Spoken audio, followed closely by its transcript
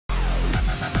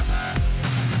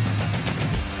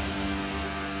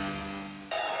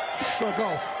shrug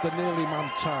off the nearly man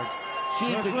tag.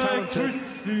 Hugely talented,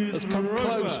 has come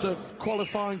close to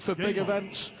qualifying for big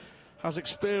events, has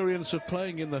experience of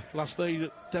playing in the last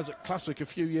Desert Classic a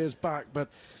few years back, but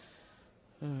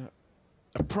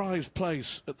a prized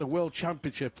place at the World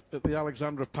Championship at the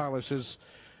Alexandra Palace is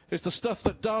the stuff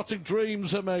that darting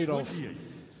dreams are made of.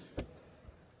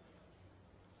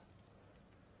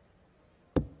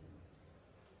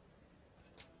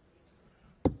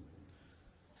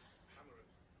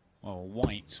 Well,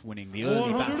 White winning the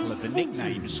early battle of the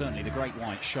nicknames, certainly the Great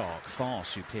White Shark, far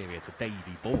superior to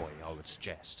Davy Boy, I would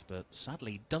suggest, but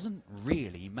sadly doesn't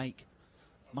really make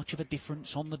much of a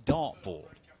difference on the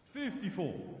dartboard.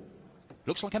 54.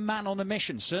 Looks like a man on a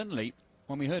mission, certainly.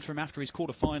 When we heard from him after his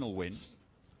quarter-final win,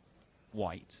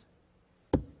 White,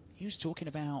 he was talking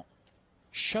about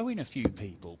showing a few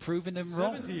people, proving them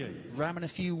wrong, ramming a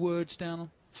few words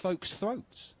down folks'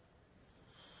 throats.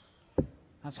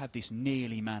 Has had this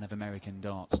nearly Man of American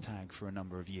darts tag for a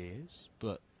number of years,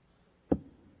 but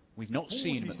we've not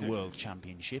seen him at the World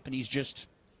Championship, and he's just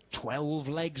 12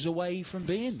 legs away from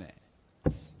being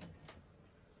there.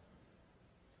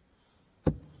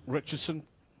 Richardson,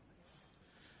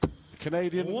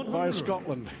 Canadian via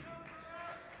Scotland,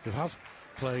 who has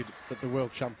played at the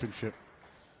World Championship.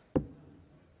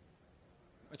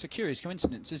 It's a curious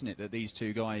coincidence, isn't it, that these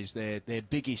two guys, their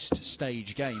biggest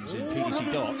stage games in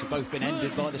PDC darts have both been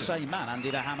ended by the same man,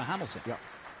 Andy the Hammer Hamilton. Yeah.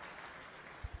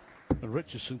 And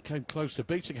Richardson came close to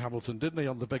beating Hamilton, didn't he,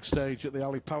 on the big stage at the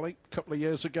Ali Pali a couple of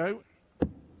years ago?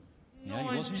 Yeah,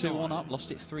 he was 2-1 up,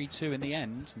 lost it 3-2 in the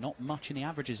end. Not much in the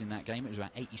averages in that game. It was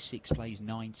about 86 plays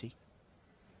 90.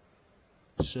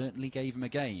 Certainly gave him a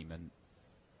game, and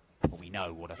well, we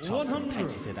know what a tough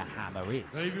competitor the Hammer is.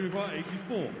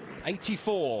 84.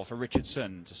 84 for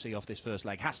Richardson to see off this first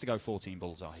leg. Has to go 14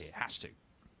 bullseye here. Has to.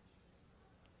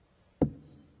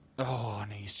 Oh,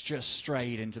 and he's just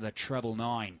strayed into the treble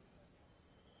 9.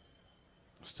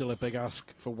 Still a big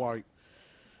ask for White.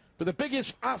 But the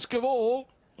biggest ask of all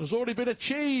has already been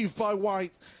achieved by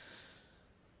White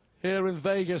here in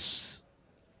Vegas,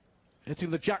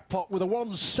 hitting the jackpot with a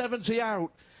 170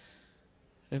 out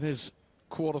in his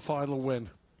quarter-final win.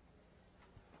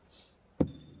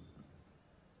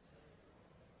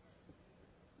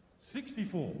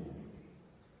 $64.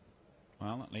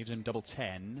 Well, that leaves him double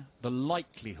 10. The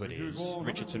likelihood is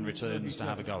Richardson returns to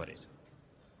have a go at it.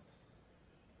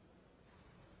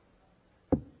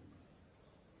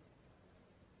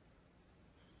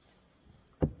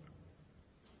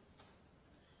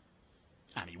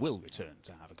 And he will return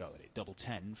to have a go at it. Double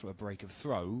 10 for a break of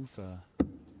throw for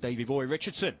Davy Boy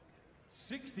Richardson.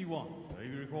 61.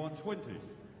 Davy required 20.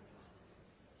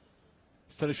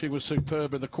 Finishing was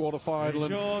superb in the quarter-final,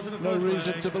 and no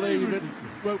reason to believe it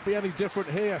won't be any different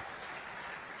here.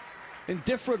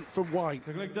 Indifferent from White.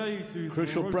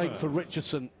 Crucial break for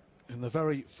Richardson in the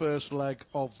very first leg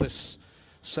of this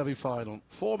semi-final.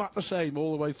 Format the same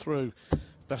all the way through.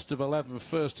 Best of 11,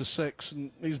 first to 6,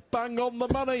 and he's bang on the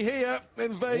money here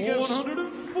in Vegas.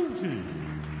 140.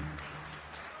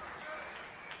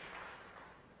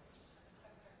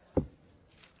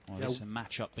 Well, this is a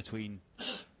match-up between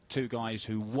two guys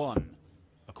who won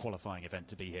a qualifying event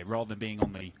to be here, rather than being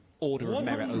on the order of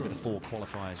merit over the 4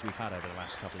 qualifiers we've had over the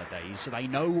last couple of days. So they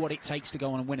know what it takes to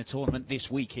go on and win a tournament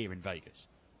this week here in Vegas.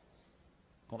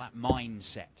 Got that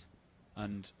mindset.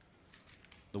 And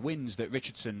the wins that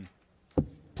Richardson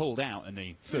pulled out in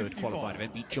the third qualifying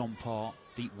event, beat John Park,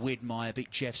 beat Widmeyer, beat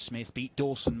Jeff Smith, beat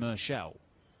Dawson Merschel.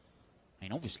 I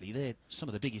mean, obviously, they're some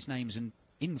of the biggest names and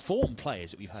informed players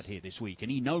that we've had here this week,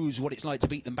 and he knows what it's like to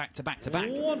beat them back to back to back.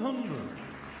 100.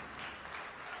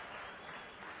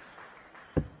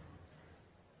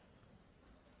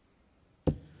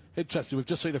 Interesting, we've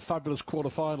just seen a fabulous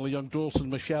quarter-final, young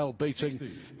Dawson Merschel beating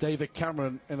 60. David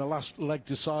Cameron in a last leg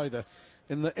decider.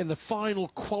 In the final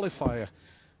qualifier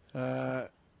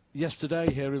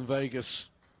yesterday here in Vegas,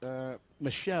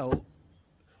 Merschel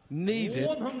needed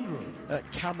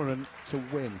Cameron to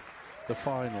win the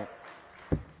final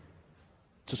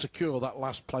to secure that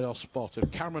last playoff spot.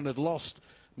 If Cameron had lost,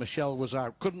 Merschel was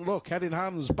out. Couldn't look, head in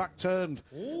hands, back turned.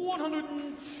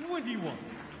 121.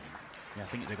 Yeah, I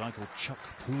think it's a guy called Chuck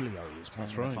Pulio who's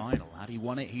playing in the final. Had he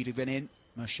won it, he'd have been in.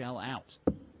 Merschel out.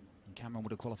 And Cameron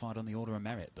would have qualified on the order of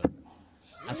merit, but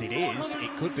as it is,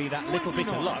 it could be that little bit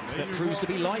of luck that proves to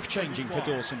be life-changing for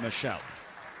Dawson Merschel.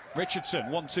 Richardson,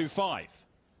 1-2-5.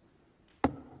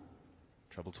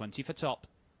 Treble 20 for top.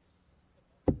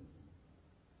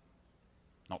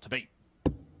 Not to beat.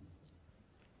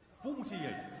 48.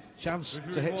 Chance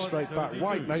to hit straight back.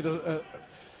 White made a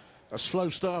slow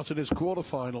start in his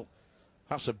quarter-final.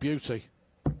 That's a beauty.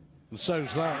 And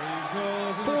so's that.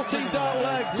 14-dart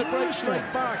leg to break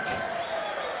straight back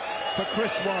for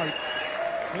Chris White.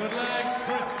 Good leg,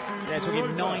 Chris. Yeah, it took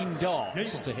him 9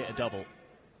 darts to hit a double.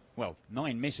 Well,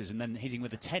 9 misses and then hitting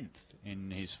with a 10th in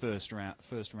his first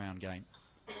round game.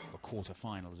 Or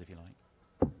quarter-finals, if you like.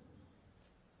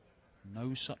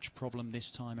 No such problem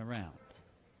this time around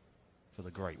for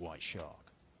the great white shark.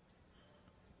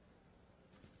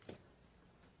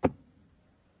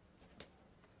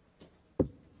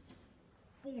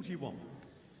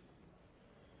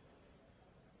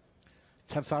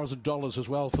 $10,000 as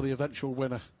well for the eventual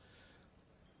winner,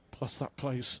 plus that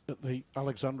place at the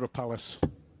Alexandra Palace.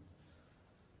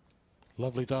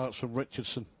 Lovely darts from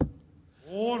Richardson.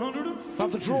 150.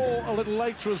 Had the draw a little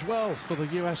later as well for the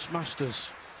US Masters.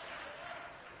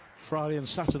 Friday and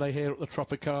Saturday here at the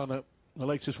Tropicana, the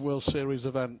latest World Series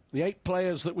event. The 8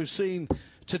 players that we've seen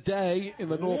today in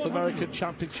the North American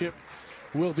Championship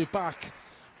will be back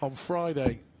on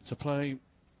Friday to play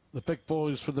the big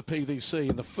boys from the PDC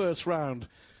in the first round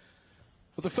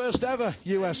for the first ever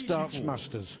US Darts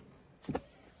Masters.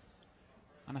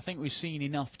 And I think we've seen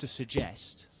enough to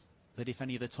suggest that if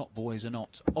any of the top boys are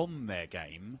not on their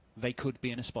game, they could be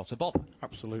in a spot above.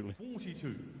 Absolutely.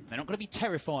 42. They're not going to be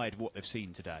terrified of what they've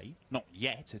seen today. Not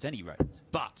yet, at any rate.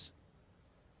 But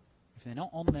if they're not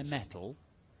on their mettle,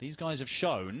 these guys have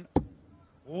shown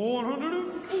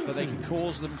 140. that they can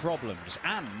cause them problems.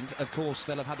 And, of course,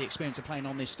 they'll have had the experience of playing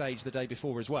on this stage the day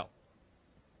before as well.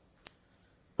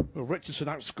 Well, Richardson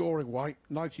outscoring White,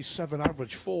 97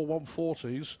 average, 4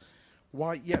 140s.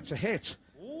 White yet to hit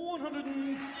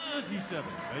 137.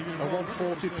 a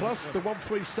 140 plus, the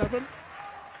 137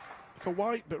 for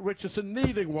White, but Richardson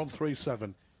needing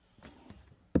 137.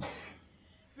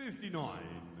 59.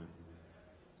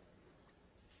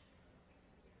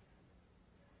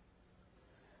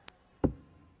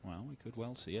 Well, we could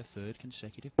well see a third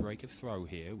consecutive break of throw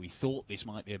here. We thought this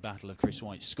might be a battle of Chris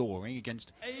White scoring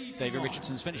against David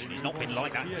Richardson's finishing. It's not been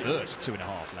like that in the first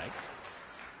 2.5 legs.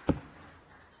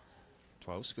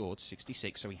 12 scored,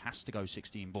 66, so he has to go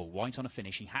 16 ball. White on a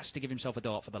finish, he has to give himself a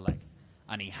dart for the leg.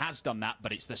 And he has done that,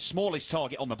 but it's the smallest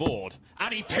target on the board.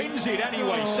 And he pins it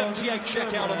anyway. 78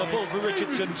 checkout on the ball for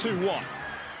Richardson, 2-1.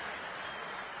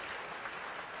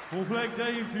 Full flag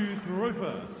Dave to throw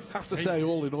first. Have to say,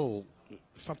 all in all,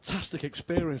 fantastic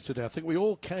experience today. I think we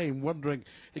all came wondering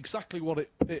exactly what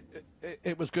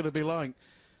it was going to be like.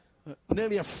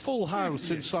 Nearly a full house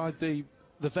inside the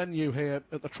venue here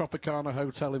at the Tropicana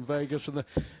Hotel in Vegas, and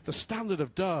the standard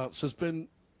of darts has been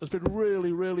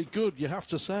really, really good, you have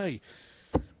to say.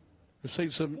 We've seen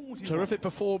some terrific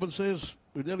performances.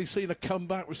 We've nearly seen a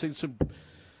comeback. We've seen some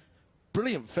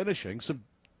brilliant finishing, some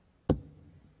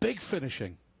big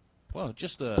finishing. Well,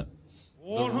 just the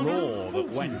roar that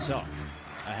went up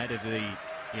ahead of the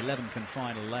 11th and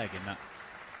final leg in that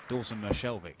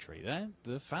Dawson-Merschel victory.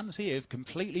 The fans here have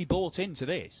completely bought into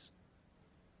this.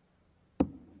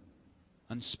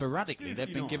 And sporadically,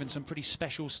 they've been given some pretty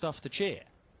special stuff to cheer.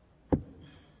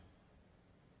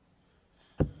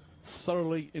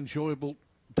 Thoroughly enjoyable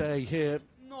day here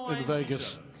in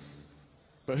Vegas.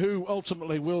 But who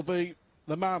ultimately will be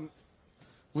the man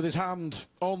with his hand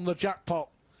on the jackpot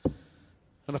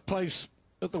and a place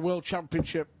at the World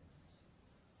Championship?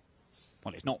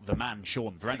 Well, it's not the man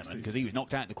Sean Brenneman, because he was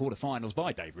knocked out in the quarterfinals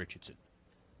by Dave Richardson.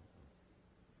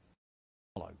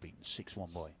 Hello, beaten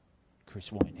 6-1 by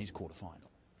Chris White in his quarterfinal.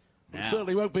 It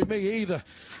certainly won't be me either.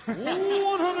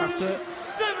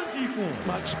 174.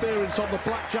 My experience on the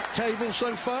blackjack table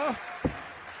so far.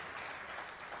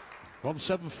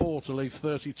 174 to leave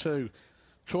 32.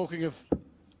 Talking of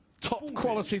top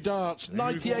quality darts,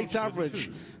 98 average.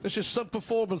 This is some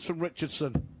performance from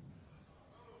Richardson.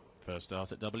 First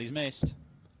dart at double he's missed.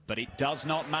 But it does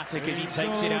not matter because he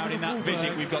takes it out in that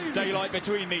visit. We've got daylight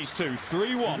between these two.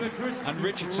 3-1. And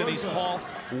Richardson is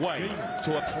halfway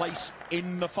to a place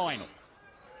in the final.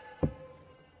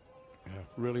 Yeah,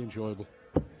 really enjoyable.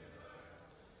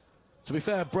 To be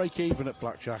fair, break even at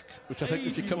blackjack, which I think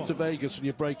if you come to Vegas and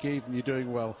you break even, you're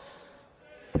doing well.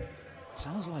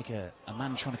 Sounds like a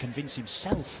man trying to convince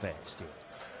himself there, Stuart.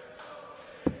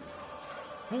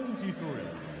 43.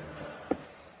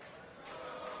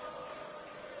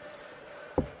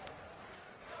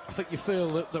 I think you feel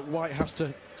that White has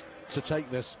to take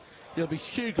this. He'll be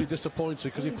hugely disappointed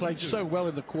because he played so well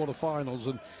in the quarterfinals,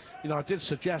 and you know, I did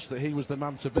suggest that he was the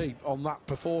man to beat on that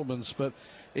performance, but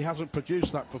he hasn't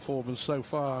produced that performance so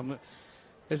far. And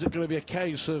is it going to be a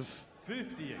case of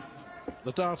 58.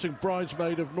 The darting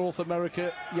bridesmaid of North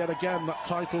America yet again? That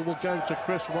title will go to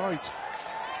Chris White.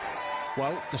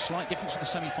 Well, the slight difference in the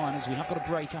semi-finals, we have got a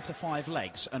break after 5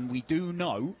 legs, and we do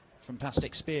know from past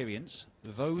experience,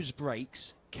 those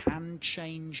breaks can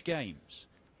change games.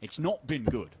 It's not been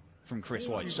good from Chris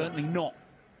White, certainly not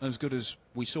as good as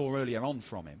we saw earlier on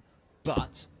from him,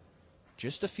 but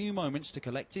just a few moments to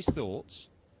collect his thoughts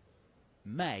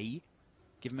may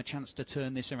give him a chance to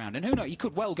turn this around. And who knows, he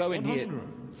could well go in here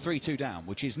 3-2 down,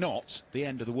 which is not the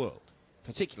end of the world,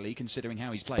 particularly considering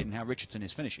how he's played and how Richardson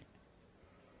is finishing.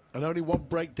 And only one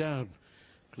breakdown.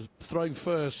 Throwing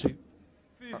first,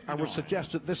 I would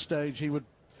suggest at this stage he would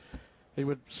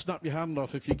snap your hand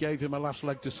off if you gave him a last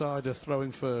leg decider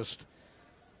throwing first.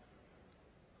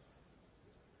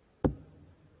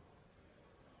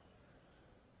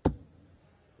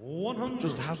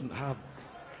 Just hasn't had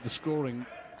the scoring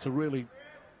to really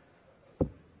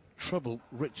trouble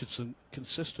Richardson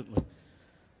consistently.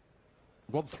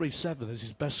 137 is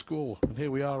his best score, and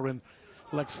here we are in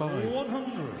leg 5.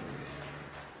 100.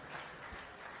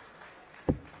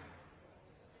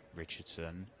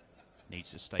 Richardson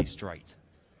needs to stay straight.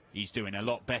 He's doing a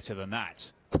lot better than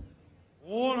that.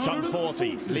 Done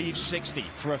 40, leaves 60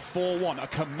 for a 4-1, a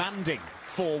commanding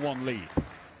 4-1 lead.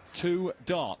 2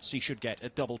 darts he should get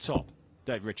at double top,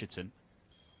 Dave Richardson.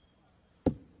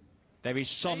 There is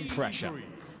some pressure,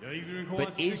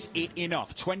 but is it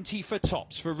enough? 20 for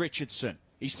tops for Richardson.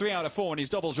 He's 3 out of 4 in his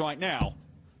doubles right now.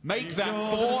 Make that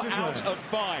 4 out of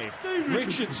 5.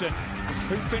 Richardson,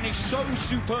 who finished so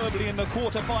superbly in the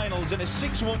quarterfinals in a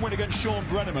 6-1 win against Sean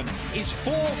Brenneman, is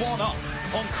 4-1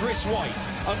 up on Chris White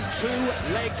and 2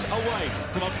 legs away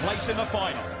from a place in the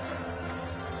final.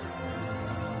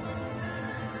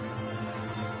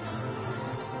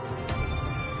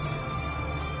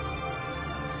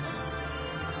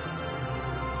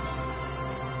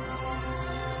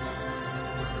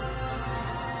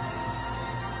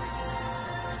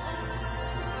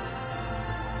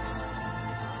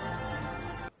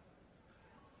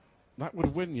 That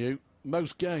would win you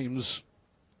most games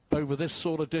over this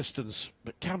sort of distance.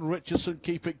 But can Richardson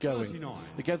keep it going 39.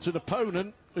 against an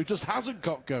opponent who just hasn't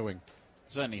got going?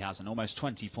 Certainly hasn't. Almost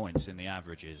 20 points in the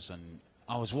averages. And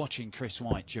I was watching Chris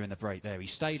White during the break there. He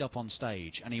stayed up on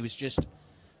stage and he was just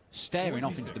staring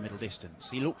off into the middle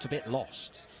distance. He looked a bit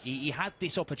lost. He had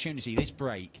this opportunity, this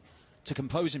break, to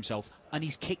compose himself, and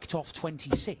he's kicked off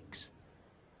 26.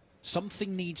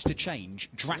 Something needs to change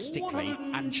drastically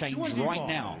and change right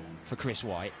now for Chris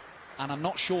White. And I'm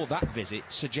not sure that visit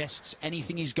suggests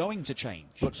anything is going to change.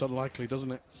 Looks unlikely,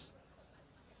 doesn't it?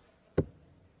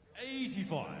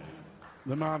 85.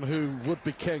 The man who would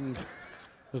be king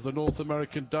of the North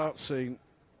American dart scene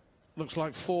looks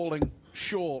like falling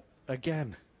short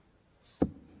again.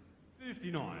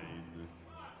 59.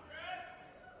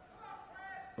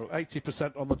 Well,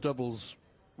 80% on the doubles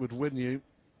would win you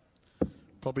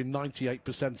probably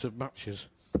 98% of matches.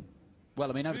 Well,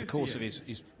 I mean, over the course of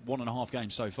his 1.5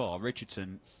 games so far,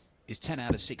 Richardson is 10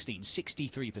 out of 16,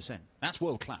 63%. That's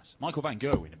world class. Michael van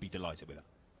Gerwen would be delighted with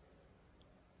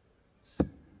that.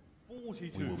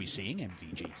 42. We will be seeing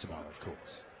MVG tomorrow, of course.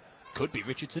 Could be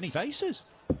Richardson he faces.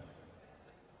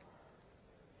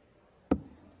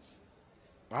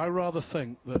 I rather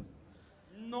think that,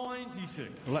 96.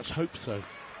 well, let's hope so,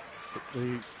 that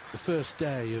the first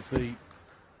day of the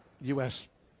US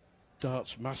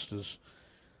Darts Masters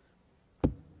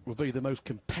will be the most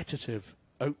competitive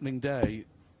opening day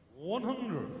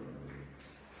 100.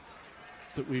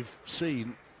 that we've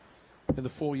seen in the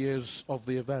 4 years of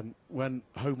the event when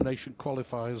home nation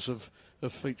qualifiers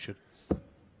have featured.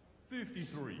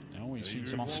 53. Now, we've seen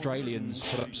some Australians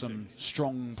put up some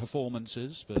strong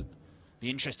performances, but be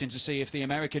interesting to see if the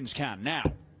Americans can. Now,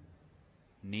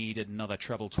 needed another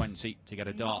treble 20 to get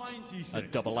a dart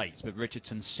at double 8, but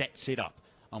Richardson sets it up.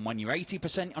 And when you're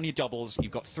 80% on your doubles,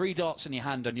 you've got 3 darts in your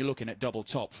hand and you're looking at double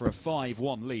top for a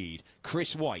 5-1 lead,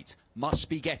 Chris White must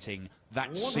be getting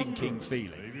that sinking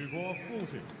feeling.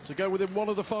 To go within 1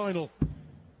 of the final.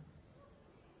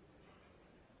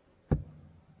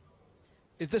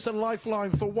 Is this a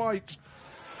lifeline for White?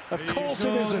 Of course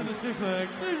it isn't.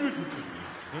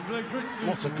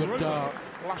 What a good dart.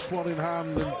 Last one in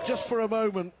hand, and just for a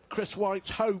moment, Chris White's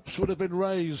hopes would have been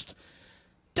raised.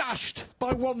 Dashed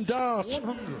by 1 dart.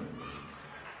 100.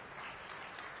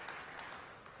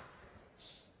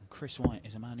 Chris White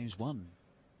is a man who's won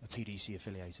a PDC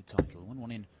affiliated title, won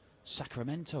one in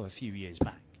Sacramento a few years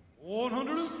back.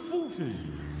 140.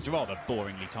 It's a rather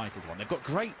boringly titled one. They've got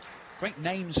great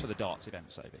names for the darts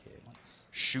events over here, like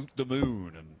Shoot the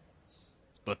Moon and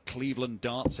the Cleveland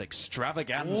Darts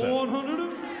Extravaganza.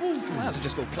 140. That's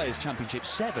just called Players Championship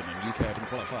 7 and UK Open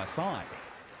Qualifier 5.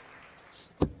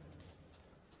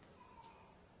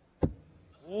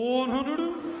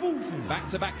 140. 140.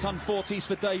 Back-to-back ton 40s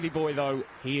for Davy Boy, though.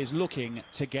 He is looking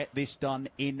to get this done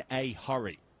in a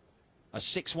hurry. A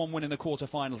 6-1 win in the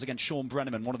quarterfinals against Sean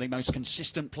Brenneman, one of the most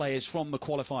consistent players from the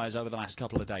qualifiers over the last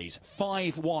couple of days.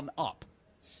 5-1 up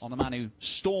on the man who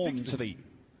stormed to the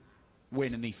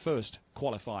win in the first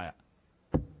qualifier.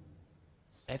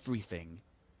 Everything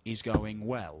is going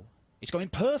well. It's going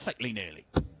perfectly nearly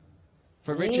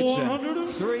for Richardson.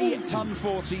 3 ton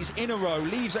 40s in a row,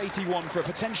 leaves 81 for a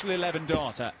potential 11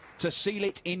 darter to seal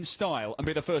it in style and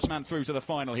be the first man through to the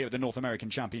final here at the North American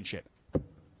Championship.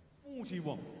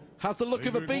 41. Has the look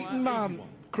of a beaten man,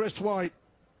 Chris White.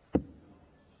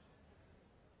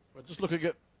 We're just looking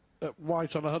at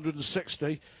White on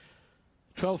 160.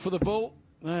 12 for the bull.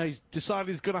 He's decided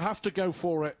he's going to have to go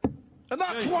for it. And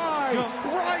that's why,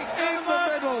 right in the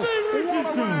middle.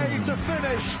 What a way to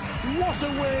finish. What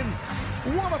a win.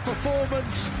 What a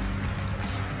performance.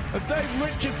 And Dave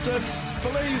Richardson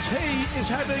believes he is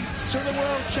heading to the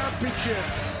World Championship.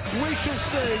 We shall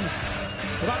see.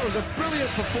 That was a brilliant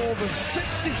performance.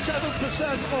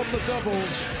 67% on the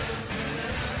doubles.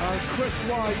 And Chris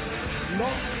White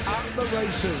not at the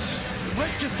races.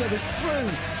 Richardson is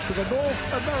through to the North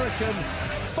American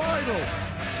final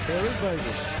here in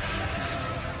Vegas.